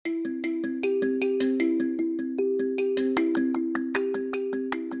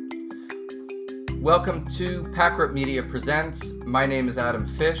Welcome to Packrip Media Presents. My name is Adam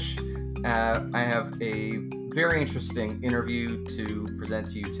Fish. I have a very interesting interview to present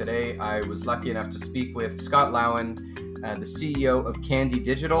to you today. I was lucky enough to speak with Scott Lowen, the CEO of Candy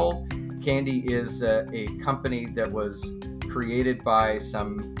Digital. Candy is a company that was created by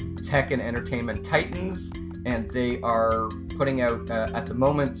some tech and entertainment titans, and they are putting out, at the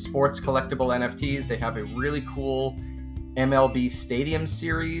moment, sports collectible NFTs. They have a really cool MLB Stadium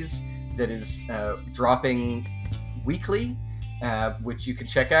series that is dropping weekly, which you can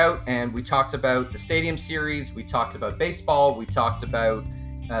check out. And we talked about the Stadium series, we talked about baseball, we talked about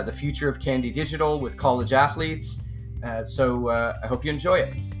the future of Candy Digital with college athletes. So I hope you enjoy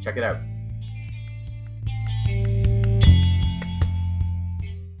it. Check it out.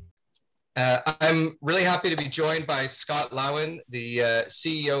 I'm really happy to be joined by Scott Lowen, the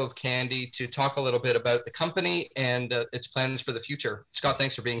CEO of Candy, to talk a little bit about the company and its plans for the future. Scott,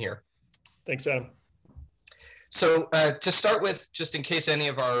 thanks for being here. Thanks, Adam. So to start with, just in case any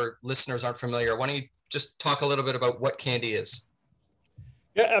of our listeners aren't familiar, why don't you just talk a little bit about what Candy is?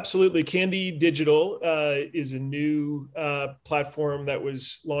 Yeah, absolutely. Candy Digital is a new platform that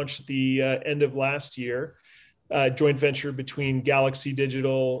was launched at the end of last year. Joint venture between Galaxy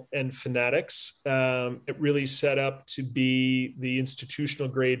Digital and Fanatics. It really set up to be the institutional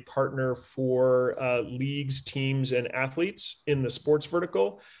grade partner for leagues, teams, and athletes in the sports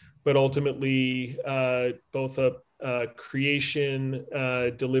vertical, but ultimately both a creation,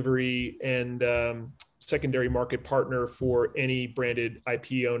 delivery, and secondary market partner for any branded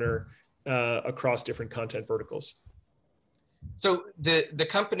IP owner across different content verticals. So the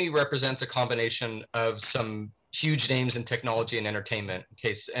company represents a combination of some huge names in technology and entertainment. In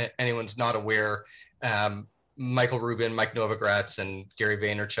case anyone's not aware, Michael Rubin, Mike Novogratz, and Gary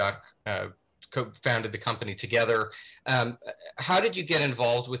Vaynerchuk co-founded the company together. How did you get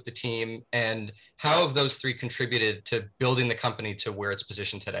involved with the team, and how have those three contributed to building the company to where it's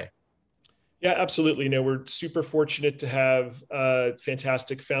positioned today? Yeah, absolutely. We're super fortunate to have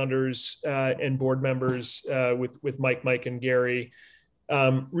fantastic founders and board members with Mike, and Gary.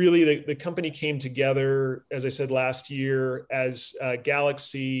 Really, the company came together, as I said, last year as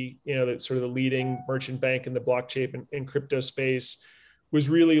Galaxy, that's sort of the leading merchant bank in the blockchain and crypto space, was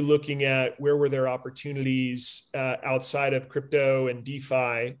really looking at where were there opportunities outside of crypto and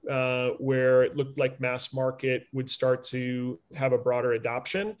DeFi, where it looked like mass market would start to have a broader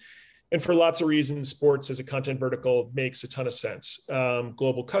adoption. And for lots of reasons, sports as a content vertical makes a ton of sense.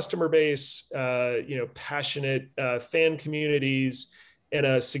 Global customer base, passionate fan communities, and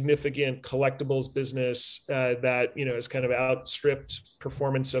a significant collectibles business that has kind of outstripped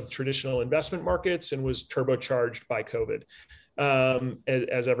performance of traditional investment markets and was turbocharged by COVID.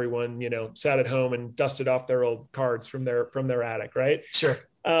 As everyone sat at home and dusted off their old cards from their attic, right? Sure.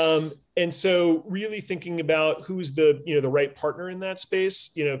 And so really thinking about who's the right partner in that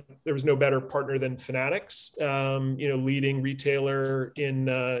space, there was no better partner than Fanatics, leading retailer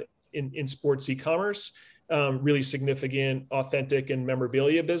in sports e-commerce, really significant, authentic, and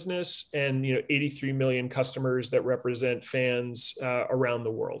memorabilia business, and 83 million customers that represent fans around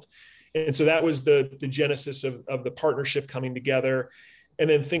the world. And so that was the genesis of the partnership coming together. And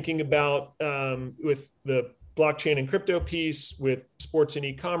then thinking about with the blockchain and crypto piece, with sports and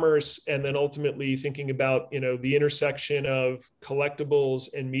e-commerce, and then ultimately thinking about the intersection of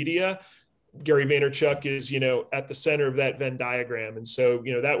collectibles and media. Gary Vaynerchuk is at the center of that Venn diagram, and so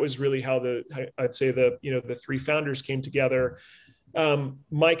that was really how the three founders came together.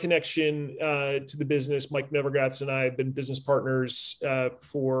 My connection to the business, Mike Novogratz and I have been business partners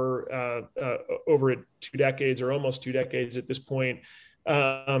for over 2 decades, or almost 2 decades at this point.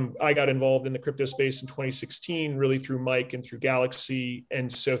 I got involved in the crypto space in 2016, really through Mike and through Galaxy. And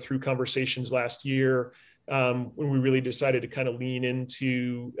so through conversations last year, when we really decided to kind of lean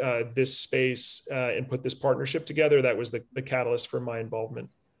into this space and put this partnership together, that was the catalyst for my involvement.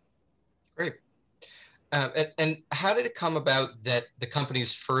 Great. And how did it come about that the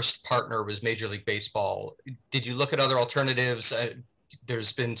company's first partner was Major League Baseball? Did you look at other alternatives?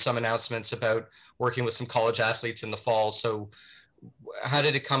 There's been some announcements about working with some college athletes in the fall. So how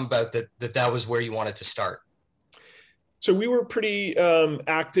did it come about that was where you wanted to start? So we were pretty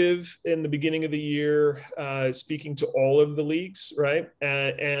active in the beginning of the year, speaking to all of the leagues, right?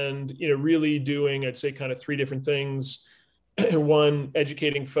 And really doing, I'd say, kind of 3 different things. One,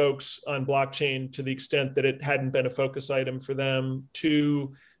 educating folks on blockchain to the extent that it hadn't been a focus item for them.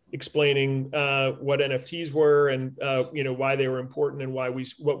 2, explaining what NFTs were and why they were important and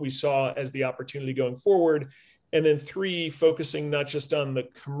what we saw as the opportunity going forward. And then 3, focusing not just on the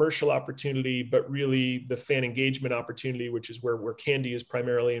commercial opportunity, but really the fan engagement opportunity, which is where Candy is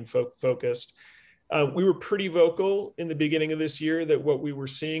primarily focused. We were pretty vocal in the beginning of this year that what we were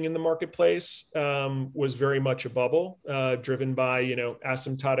seeing in the marketplace was very much a bubble, driven by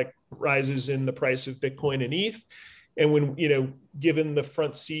asymptotic rises in the price of Bitcoin and ETH. And when given the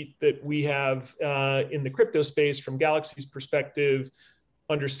front seat that we have in the crypto space from Galaxy's perspective,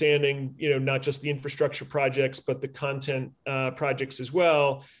 understanding not just the infrastructure projects but the content projects as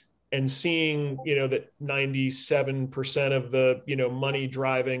well, and seeing that 97% of the money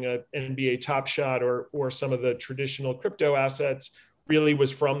driving a NBA Top Shot or some of the traditional crypto assets really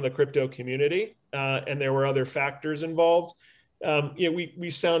was from the crypto community, and there were other factors involved. We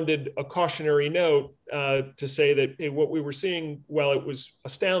sounded a cautionary note to say that, hey, what we were seeing, while it was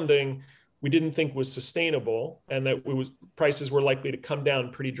astounding, we didn't think was sustainable, and that prices were likely to come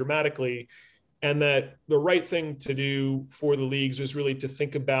down pretty dramatically. And that the right thing to do for the leagues was really to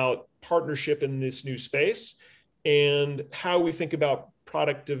think about partnership in this new space and how we think about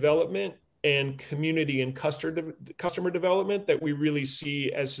product development and community and customer development that we really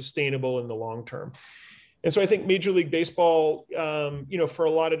see as sustainable in the long term. And so I think Major League Baseball, for a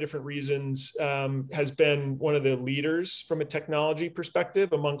lot of different reasons, has been one of the leaders from a technology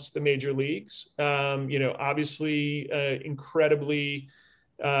perspective amongst the major leagues. Obviously, incredibly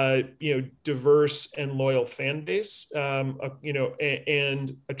diverse and loyal fan base,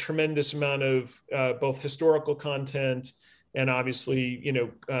 and a tremendous amount of both historical content and obviously,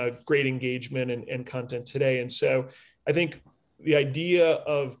 great engagement and content today. And so I think the idea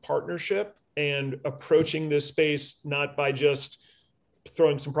of partnership and approaching this space, not by just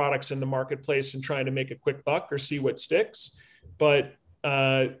throwing some products in the marketplace and trying to make a quick buck or see what sticks, but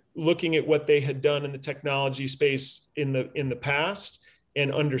looking at what they had done in the technology space in the past,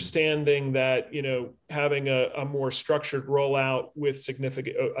 and understanding that having a more structured rollout with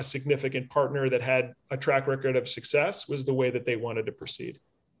a significant partner that had a track record of success was the way that they wanted to proceed.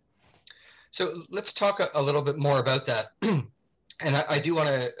 So let's talk a little bit more about that. And I do want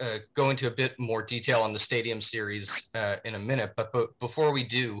to go into a bit more detail on the Stadium Series in a minute. But before we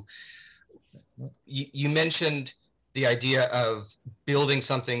do, you mentioned the idea of building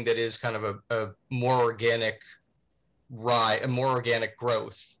something that is kind of a more organic a more organic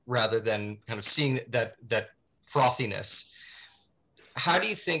growth rather than kind of seeing that frothiness. How do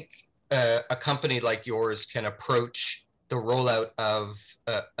you think a company like yours can approach the rollout of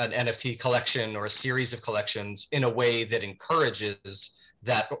an NFT collection or a series of collections in a way that encourages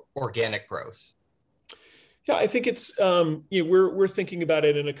that organic growth? Yeah, I think it's we're thinking about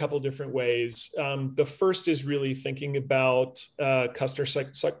it in a couple different ways. The first is really thinking about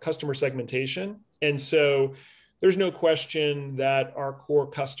customer segmentation, and so there's no question that our core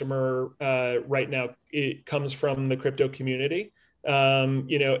customer right now, it comes from the crypto community.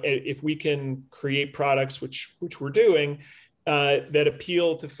 If we can create products, which we're doing, that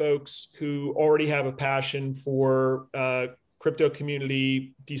appeal to folks who already have a passion for crypto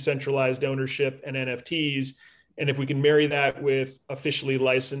community, decentralized ownership, and NFTs, and if we can marry that with officially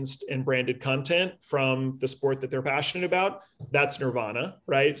licensed and branded content from the sport that they're passionate about, that's nirvana,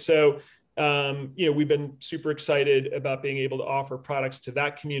 right? So we've been super excited about being able to offer products to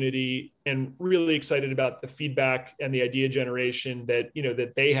that community, and really excited about the feedback and the idea generation that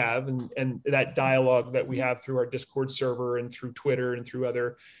that they have, and that dialogue that we have through our Discord server and through Twitter and through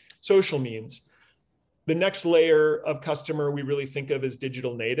other social means. The next layer of customer we really think of as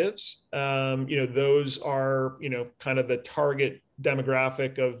digital natives. Those are kind of the target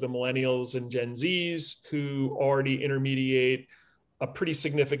demographic of the millennials and Gen Zs who already intermediate a pretty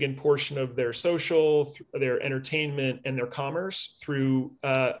significant portion of their social, their entertainment, and their commerce through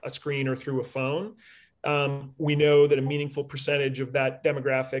a screen or through a phone. We know that a meaningful percentage of that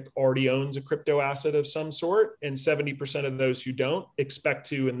demographic already owns a crypto asset of some sort, and 70% of those who don't expect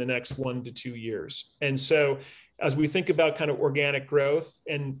to in the next 1 to 2 years. And so as we think about kind of organic growth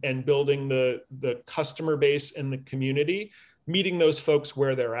and building the customer base and the community, meeting those folks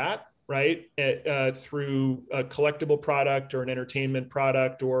where they're at, right, through a collectible product or an entertainment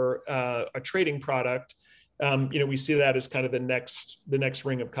product or a trading product, we see that as kind of the next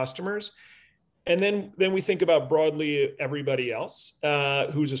ring of customers. And then we think about broadly everybody else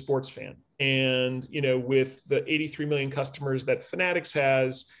who's a sports fan. And with the 83 million customers that Fanatics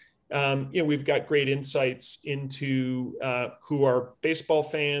has, we've got great insights into who are baseball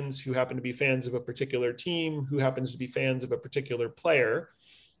fans, who happen to be fans of a particular team, who happens to be fans of a particular player.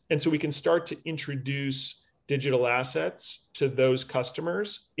 And so we can start to introduce digital assets to those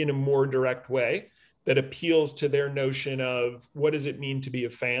customers in a more direct way that appeals to their notion of what does it mean to be a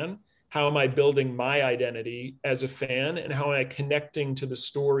fan? How am I building my identity as a fan? And how am I connecting to the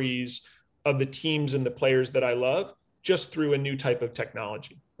stories of the teams and the players that I love just through a new type of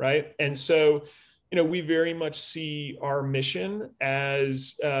technology, right? And so we very much see our mission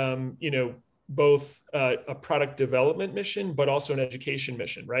as, both a product development mission, but also an education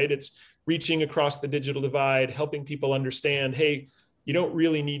mission, right? It's reaching across the digital divide, helping people understand, hey, you don't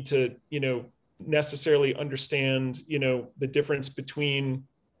really need to, necessarily understand, the difference between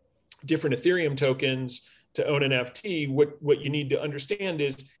different Ethereum tokens to own an NFT. What you need to understand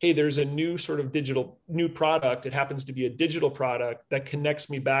is, hey, there's a new sort of new product. It happens to be a digital product that connects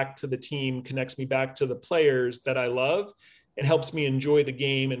me back to the team, connects me back to the players that I love, and helps me enjoy the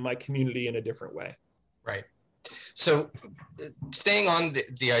game and my community in a different way. Right. So staying on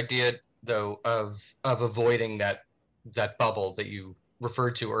the idea, though, of avoiding that bubble that you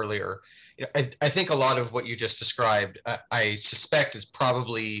referred to earlier, I think a lot of what you just described, I suspect, is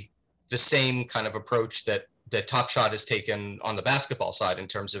probably the same kind of approach that Top Shot has taken on the basketball side in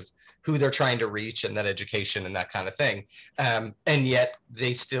terms of who they're trying to reach and that education and that kind of thing. And yet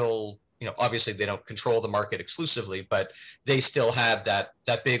they still, obviously they don't control the market exclusively, but they still have that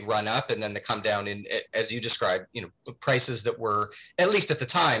big run up, and then they come down in, as you described, prices that were, at least at the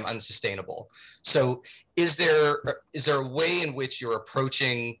time, unsustainable. So is there a way in which you're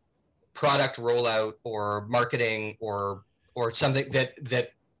approaching product rollout or marketing or something that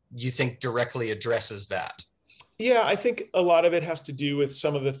you think directly addresses that? Yeah, I think a lot of it has to do with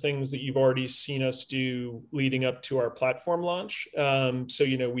some of the things that you've already seen us do leading up to our platform launch.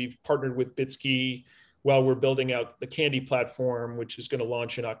 So, we've partnered with Bitski while we're building out the Candy platform, which is going to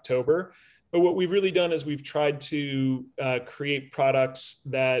launch in October. But what we've really done is we've tried to create products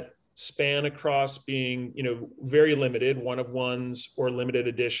that span across being, very limited, one-of-ones or limited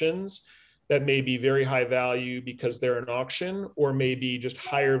editions, that may be very high value because they're an auction, or maybe just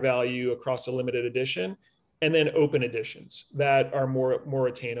higher value across a limited edition, and then open editions that are more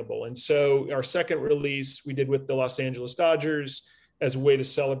attainable. And so our second release we did with the Los Angeles Dodgers as a way to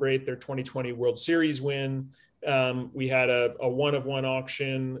celebrate their 2020 World Series win. We had a one-of-one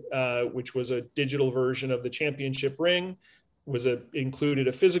auction, which was a digital version of the championship ring, included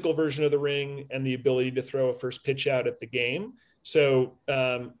a physical version of the ring and the ability to throw a first pitch out at the game. So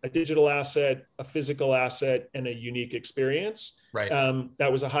a digital asset, a physical asset, and a unique experience. Right.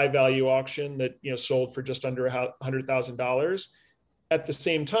 That was a high value auction that sold for just under $100,000. At the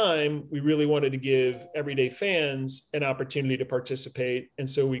same time, we really wanted to give everyday fans an opportunity to participate, and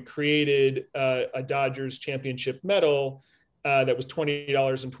so we created a Dodgers championship medal that was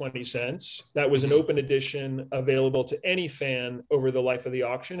 $20.20. That was an open edition available to any fan over the life of the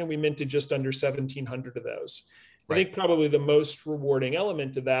auction, and we minted just under 1,700 of those. I think probably the most rewarding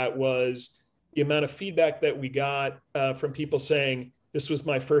element of that was the amount of feedback that we got from people saying, this was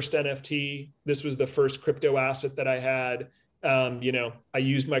my first NFT. This was the first crypto asset that I had. I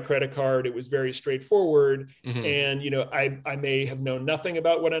used my credit card. It was very straightforward. Mm-hmm. And, I may have known nothing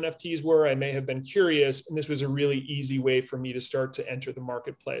about what NFTs were. I may have been curious. And this was a really easy way for me to start to enter the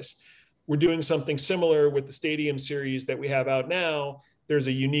marketplace. We're doing something similar with the Stadium series that we have out now. There's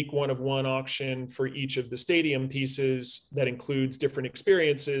a unique one-of-one auction for each of the Stadium pieces that includes different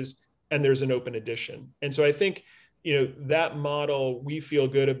experiences, and there's an open edition. And so I think, that model, we feel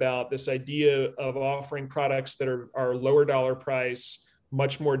good about this idea of offering products that are lower dollar price,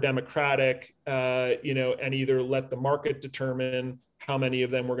 much more democratic, and either let the market determine how many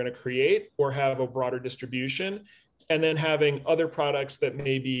of them we're going to create or have a broader distribution, and then having other products that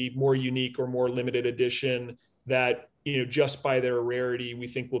may be more unique or more limited edition that, just by their rarity, we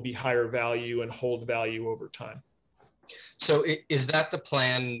think will be higher value and hold value over time. So is that the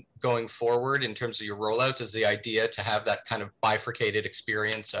plan going forward in terms of your rollouts? Is the idea to have that kind of bifurcated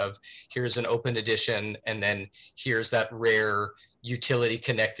experience of here's an open edition and then here's that rare utility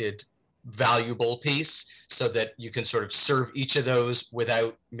connected valuable piece, so that you can sort of serve each of those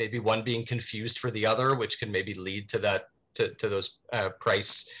without maybe one being confused for the other, which can maybe lead to that, to those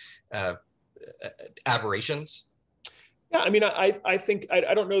price aberrations? Yeah, I mean, I think,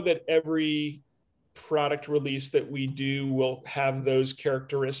 I don't know that every product release that we do will have those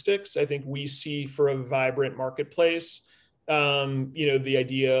characteristics. I think we see, for a vibrant marketplace, the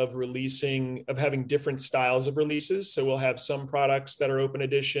idea of having different styles of releases. So we'll have some products that are open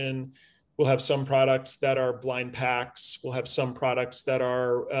edition. We'll have some products that are blind packs. We'll have some products that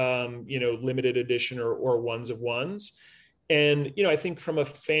are, limited edition or ones of ones. And, I think from a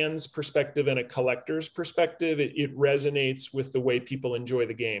fan's perspective and a collector's perspective, it resonates with the way people enjoy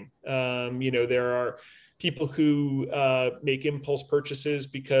the game. There are people who make impulse purchases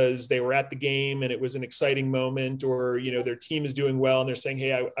because they were at the game and it was an exciting moment, or, their team is doing well and they're saying,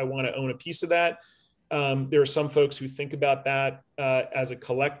 hey, I want to own a piece of that. There are some folks who think about that as a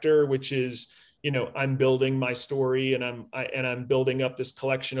collector, which is, I'm building my story and I'm building up this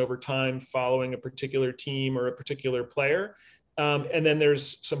collection over time, following a particular team or a particular player. And then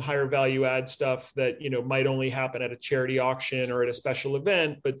there's some higher value add stuff that, might only happen at a charity auction or at a special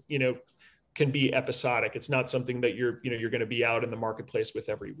event, but, can be episodic. It's not something that you're going to be out in the marketplace with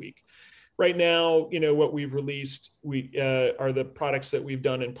every week. Right now, what we've released are the products that we've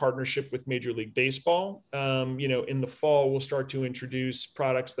done in partnership with Major League Baseball. In the fall, we'll start to introduce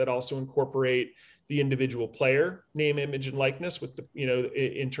products that also incorporate the individual player name, image, and likeness with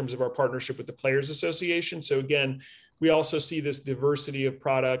in terms of our partnership with the Players Association. So again, we also see this diversity of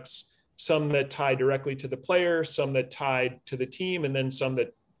products, some that tie directly to the player, some that tie to the team, and then some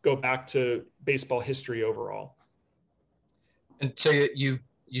that go back to baseball history overall. And so you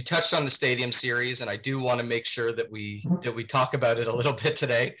touched on the Stadium Series, and I do want to make sure that we talk about it a little bit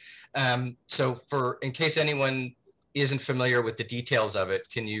today. So in case anyone isn't familiar with the details of it,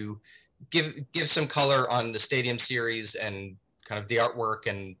 can you give some color on the Stadium Series and kind of the artwork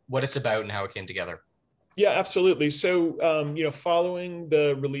and what it's about and how it came together? Yeah, absolutely. So, following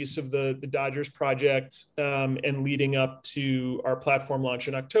the release of the Dodgers project and leading up to our platform launch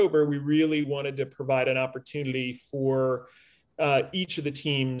in October, we really wanted to provide an opportunity for each of the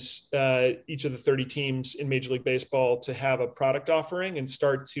teams, each of the 30 teams in Major League Baseball to have a product offering and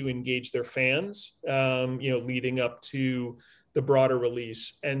start to engage their fans, leading up to the broader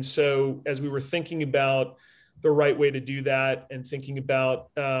release. And so as we were thinking about the right way to do that and thinking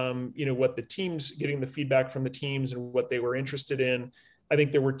about, what the teams, getting the feedback from the teams and what they were interested in, I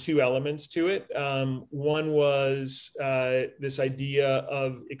think there were two elements to it. One was this idea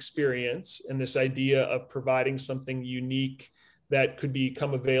of experience and this idea of providing something unique that could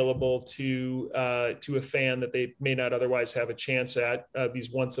become available to a fan that they may not otherwise have a chance at,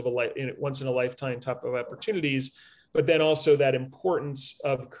 these once in a lifetime type of opportunities. But then also that importance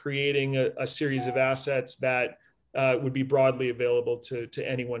of creating a series of assets that would be broadly available to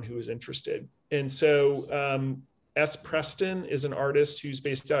anyone who is interested. And so S. Preston is an artist who's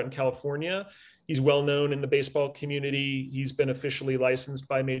based out in California. He's well known in the baseball community. He's been officially licensed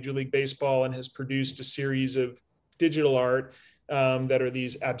by Major League Baseball and has produced a series of digital art that are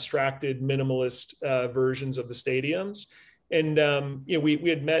these abstracted minimalist versions of the stadiums. And we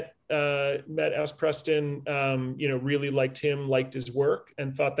had met S. Preston, really liked him, liked his work,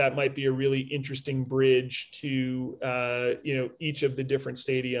 and thought that might be a really interesting bridge to each of the different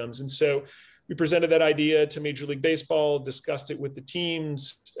stadiums. And so we presented that idea to Major League Baseball, discussed it with the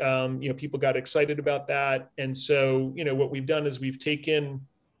teams. People got excited about that, and so what we've done is we've taken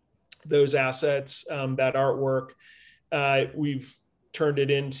those assets, that artwork, we've turned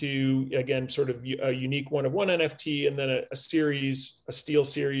it into, again, sort of a unique one-of-one NFT, and then a series, a steel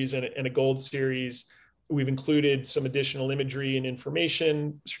series and a gold series. We've included some additional imagery and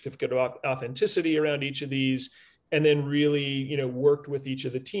information, certificate of authenticity around each of these, and then really, worked with each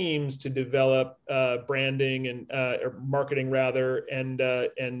of the teams to develop branding and or marketing rather,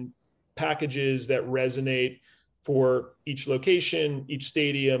 and packages that resonate for each location, each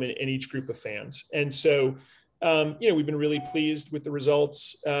stadium, and each group of fans. And so, we've been really pleased with the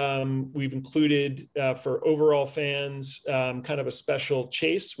results. We've included for overall fans kind of a special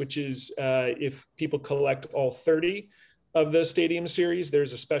chase, which is if people collect all 30 of the Stadium Series,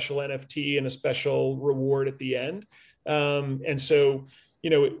 there's a special NFT and a special reward at the end. And so,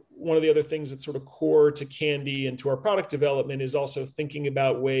 one of the other things that's sort of core to Candy and to our product development is also thinking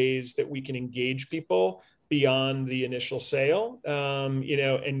about ways that we can engage people beyond the initial sale,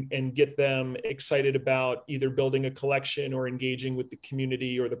 and get them excited about either building a collection or engaging with the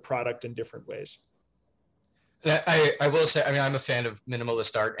community or the product in different ways. I will say, I'm a fan of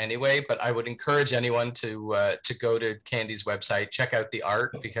minimalist art anyway, but I would encourage anyone to go to Candy's website, check out the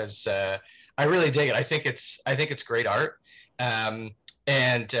art, because I really dig it. I think it's great art, and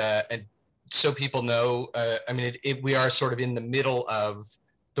so people know. We are sort of in the middle of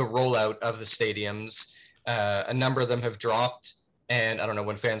the rollout of the stadiums. A number of them have dropped, and I don't know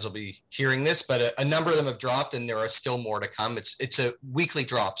when fans will be hearing this, but a number of them have dropped, and there are still more to come. It's a weekly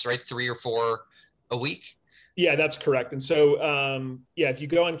drops, right? 3 or 4 a week. Yeah, that's correct. And so, if you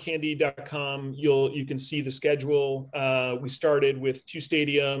go on candy.com, you can see the schedule. We started with 2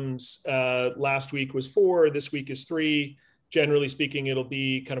 stadiums. Last week was 4. This week is 3. Generally speaking, it'll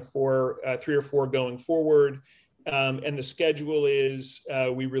be kind of 3 or 4 going forward. And the schedule is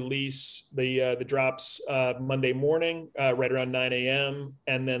we release the drops Monday morning, right around 9 a.m.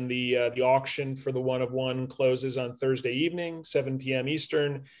 And then the auction for the one-of-one closes on Thursday evening, 7 p.m.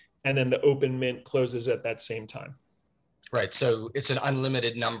 Eastern. And then the open mint closes at that same time. Right. So it's an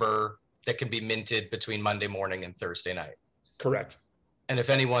unlimited number that can be minted between Monday morning and Thursday night. Correct. And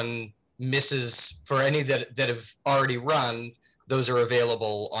if anyone misses for any that have already run, those are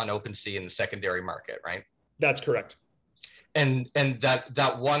available on OpenSea in the secondary market, right? That's correct. And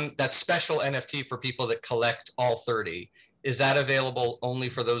that special NFT for people that collect all 30, is that available only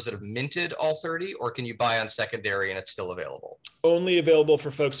for those that have minted all 30, or can you buy on secondary and it's still available? Only available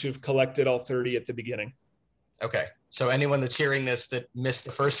for folks who've collected all 30 at the beginning. Okay, so anyone that's hearing this that missed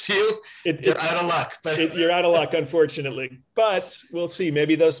the first few, you're out of luck. But you're out of luck, unfortunately. But we'll see.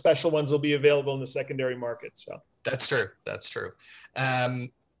 Maybe those special ones will be available in the secondary market. So that's true. That's true.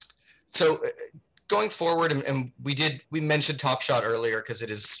 So going forward, and we mentioned Top Shot earlier because it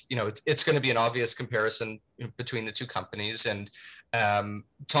is, it's going to be an obvious comparison between the two companies, and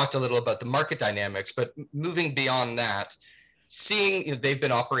talked a little about the market dynamics. But moving beyond that, seeing they've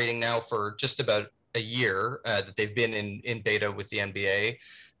been operating now for just about a year, that they've been in beta with the NBA.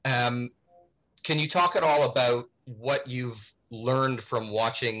 Can you talk at all about what you've learned from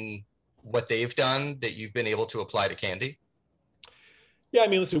watching what they've done that you've been able to apply to Candy? Yeah, I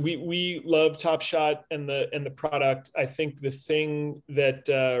mean, listen, we love Top Shot and the product. I think the thing that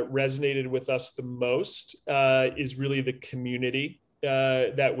resonated with us the most is really the community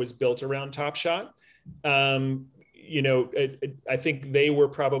that was built around Top Shot. I think they were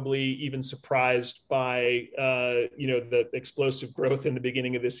probably even surprised by the explosive growth in the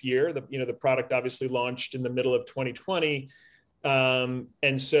beginning of this year. The product obviously launched in the middle of 2020.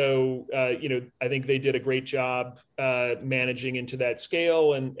 And so, I think they did a great job managing into that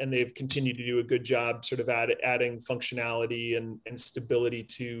scale, and they've continued to do a good job sort of adding functionality and stability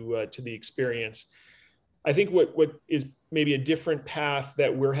to the experience. I think what is maybe a different path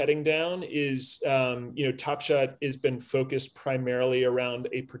that we're heading down is, Top Shot has been focused primarily around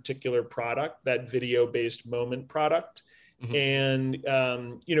a particular product, that video-based moment product. Mm-hmm. And,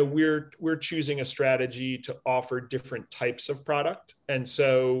 we're choosing a strategy to offer different types of product. And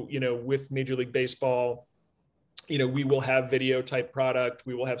so, with Major League Baseball, we will have video type product,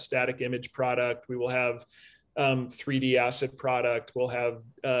 we will have static image product, we will have 3D asset product, we'll have,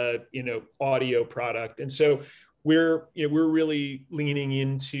 audio product. And so we're really leaning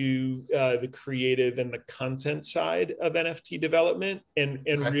into the creative and the content side of NFT development, and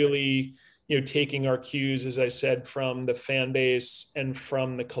really, taking our cues, as I said, from the fan base and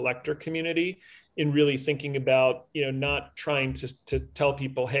from the collector community, in really thinking about, not trying to tell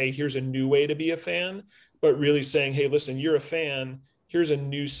people, hey, here's a new way to be a fan, but really saying, hey, listen, you're a fan. Here's a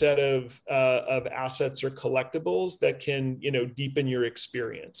new set of assets or collectibles that can, deepen your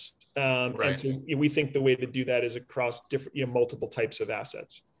experience. Right. And so we think the way to do that is across different, multiple types of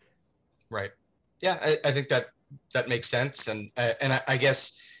assets. Right. Yeah, I think that makes sense, and I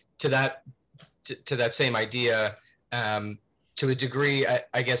guess to that same idea, to a degree,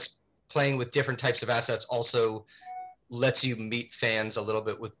 I guess playing with different types of assets also lets you meet fans a little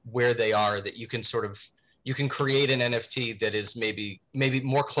bit with where they are. That you can create an NFT that is maybe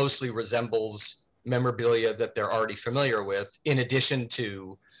more closely resembles memorabilia that they're already familiar with, in addition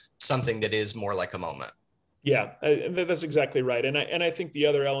to something that is more like a moment. Yeah, that's exactly right. And I think the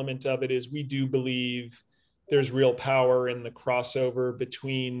other element of it is we do believe there's real power in the crossover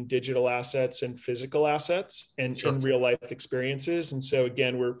between digital assets and physical assets and Sure. real life experiences. And so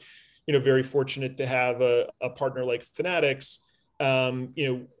again, we're, very fortunate to have a partner like Fanatics.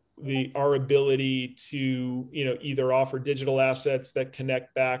 Our ability to, either offer digital assets that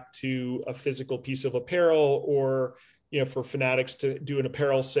connect back to a physical piece of apparel, or, for Fanatics to do an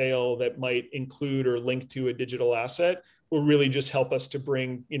apparel sale that might include or link to a digital asset, will really just help us to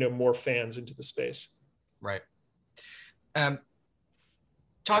bring, more fans into the space. Right.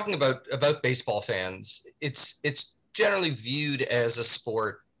 Talking about baseball fans, it's generally viewed as a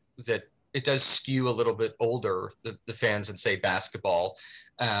sport that it does skew a little bit older, the fans in, say, basketball.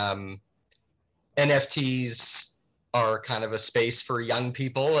 NFTs are kind of a space for young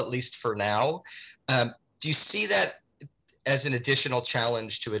people, at least for now. Do you see that as an additional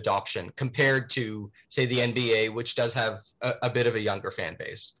challenge to adoption compared to, say, the NBA, which does have a bit of a younger fan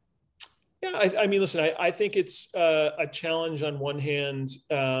base? Yeah, I mean, listen, I think it's a challenge on one hand,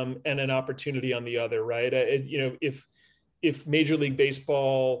 and an opportunity on the other, right? If Major League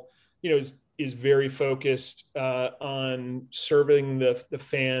Baseball, is very focused on serving the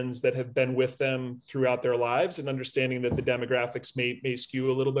fans that have been with them throughout their lives, and understanding that the demographics may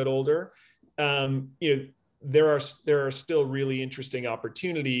skew a little bit older, there are still really interesting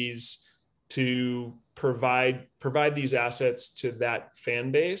opportunities to provide these assets to that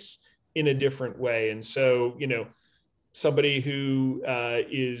fan base in a different way. And so, somebody who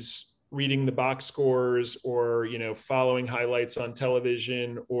is reading the box scores, or, following highlights on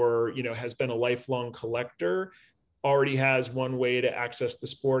television, or, has been a lifelong collector, already has one way to access the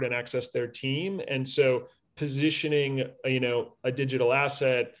sport and access their team. And so positioning, a digital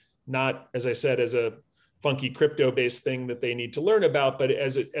asset, not, as I said, as a funky crypto-based thing that they need to learn about, but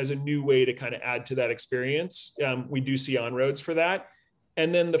as a new way to kind of add to that experience, we do see on-roads for that.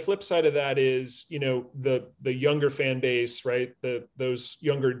 And then the flip side of that is, the younger fan base, right? Those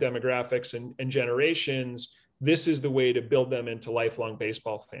younger demographics and generations, this is the way to build them into lifelong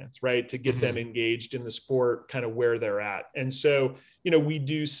baseball fans, right? To get them engaged in the sport kind of where they're at. And so, we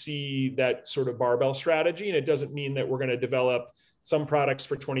do see that sort of barbell strategy. And it doesn't mean that we're going to develop some products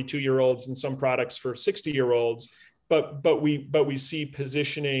for 22-year-olds and some products for 60-year-olds, but we see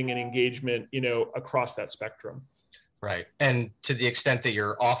positioning and engagement, across that spectrum. Right. And to the extent that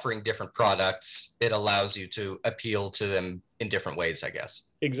you're offering different products, it allows you to appeal to them in different ways, I guess.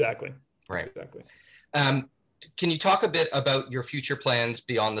 Exactly. Right. Exactly. Can you talk a bit about your future plans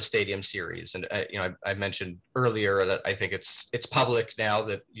beyond the Stadium Series? And I mentioned earlier that I think it's public now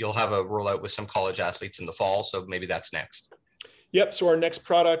that you'll have a rollout with some college athletes in the fall. So maybe that's next. Yep. So our next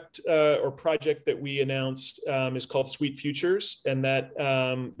product or project that we announced is called Sweet Futures, and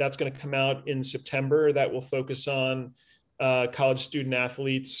that's going to come out in September. That will focus on college student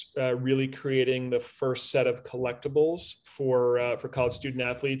athletes, really creating the first set of collectibles for college student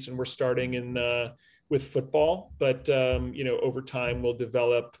athletes, and we're starting with football, but over time we'll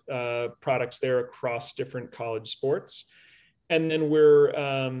develop products there across different college sports. And then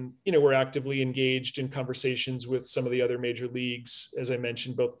we're actively engaged in conversations with some of the other major leagues, as I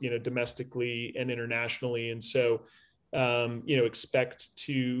mentioned, both domestically and internationally. And so expect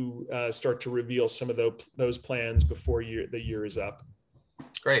to start to reveal some of those plans before the year is up.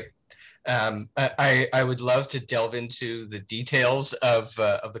 Great. I would love to delve into the details of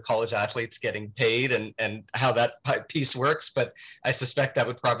the college athletes getting paid and how that piece works, but I suspect that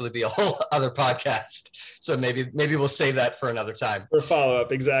would probably be a whole other podcast. So maybe we'll save that for another time. For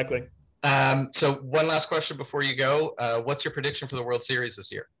follow-up, exactly. So one last question before you go. What's your prediction for the World Series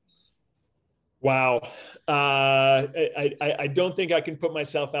this year? Wow. I don't think I can put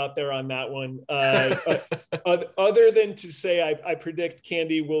myself out there on that one. Other than to say, I predict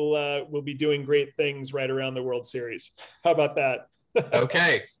Candy will be doing great things right around the World Series. How about that?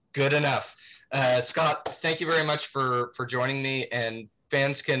 Okay, good enough. Scott, thank you very much for joining me. And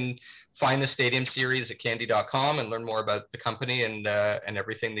fans can find the Stadium Series at candy.com and learn more about the company and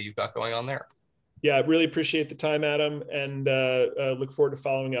everything that you've got going on there. Yeah, I really appreciate the time, Adam, and look forward to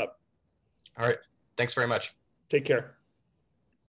following up. All right. Thanks very much. Take care.